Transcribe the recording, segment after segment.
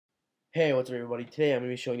Hey, what's up everybody? Today I'm going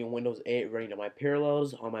to be showing you Windows 8 running on my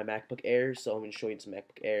Parallels on my MacBook Air. So I'm going to show you some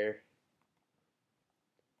MacBook Air.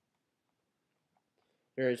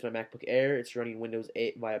 Here is my MacBook Air. It's running Windows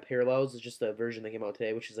 8 via Parallels. It's just the version that came out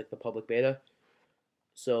today, which is like the public beta.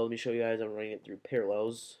 So let me show you guys. I'm running it through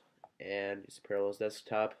Parallels, and it's Parallels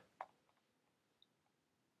desktop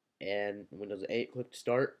and Windows 8. Click to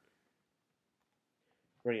start.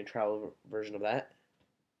 Running a trial version of that.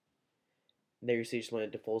 And there you see it just went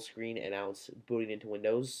into full screen, and now it's booting into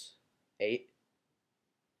Windows 8.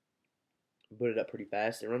 Booted up pretty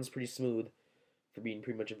fast. It runs pretty smooth for being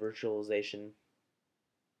pretty much a virtualization.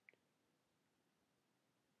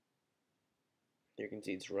 There you can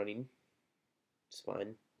see it's running. It's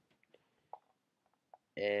fine.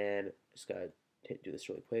 And just gotta do this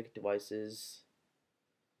really quick. Devices,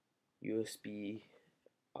 USB,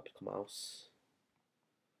 optical mouse.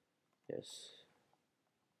 Yes.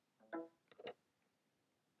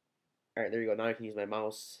 Alright, there you go. Now I can use my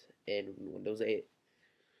mouse in Windows 8.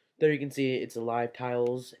 There you can see it's a live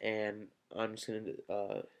tiles, and I'm just gonna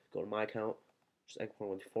go to my account, just like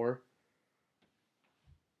 114.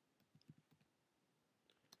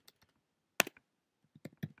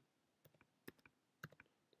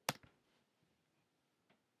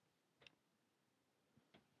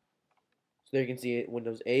 So there you can see it,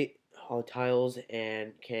 Windows 8, all the tiles,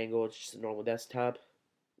 and Kango. It's just a normal desktop.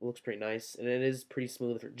 It looks pretty nice, and it is pretty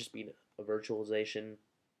smooth for just being a virtualization.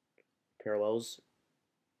 Parallels.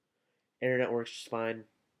 Internet works just fine,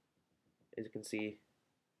 as you can see.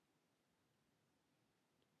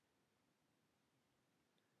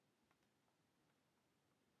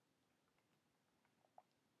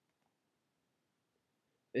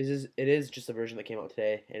 It is just a version that came out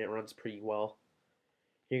today, and it runs pretty well.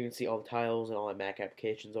 Here you can see all the tiles and all my Mac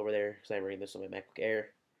applications over there, because I'm running this on my MacBook Air.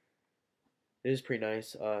 It is pretty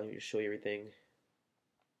nice. Let me just show you everything.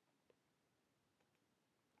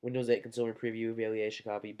 Windows 8 Consumer Preview, Evaluation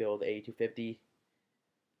Copy, Build 8250.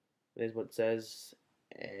 That is what it says,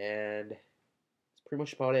 and that's pretty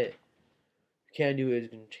much about it. What you can do is you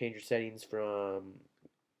can change your settings from,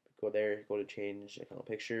 go there, go to change account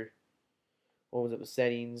picture, opens up the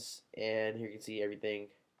settings, and here you can see everything.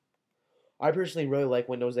 I personally really like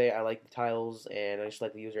Windows 8. I like the tiles, and I just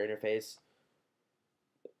like the user interface.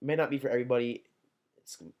 It may not be for everybody.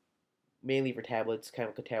 It's mainly for tablets, kind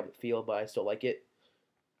of like a tablet feel, but I still like it.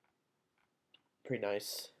 Pretty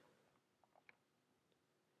nice.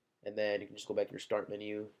 And then you can just go back to your start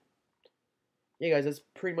menu. Yeah, guys, that's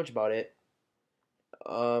pretty much about it.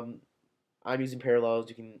 Um, I'm using Parallels.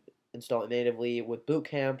 You can install it natively with Boot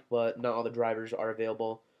Camp, but not all the drivers are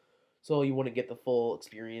available. So you wouldn't get the full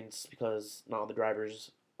experience because not all the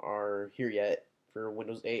drivers are here yet for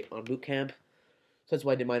Windows 8 on Boot Camp. So that's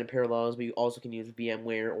why I did mine in Parallels, but you also can use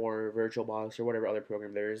VMware or VirtualBox or whatever other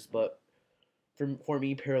program there is. But for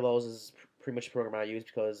me, Parallels is pretty much the program I use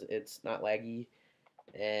because it's not laggy,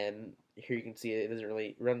 and here you can see it doesn't really,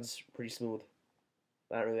 it runs pretty smooth.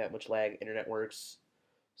 Not really that much lag. Internet works,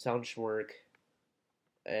 sound should work,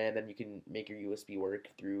 and then you can make your USB work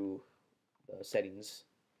through settings.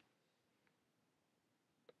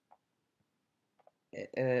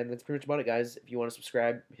 And that's pretty much about it, guys. If you want to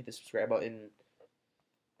subscribe, hit the subscribe button.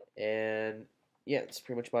 And yeah, that's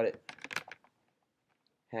pretty much about it.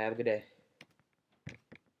 Have a good day.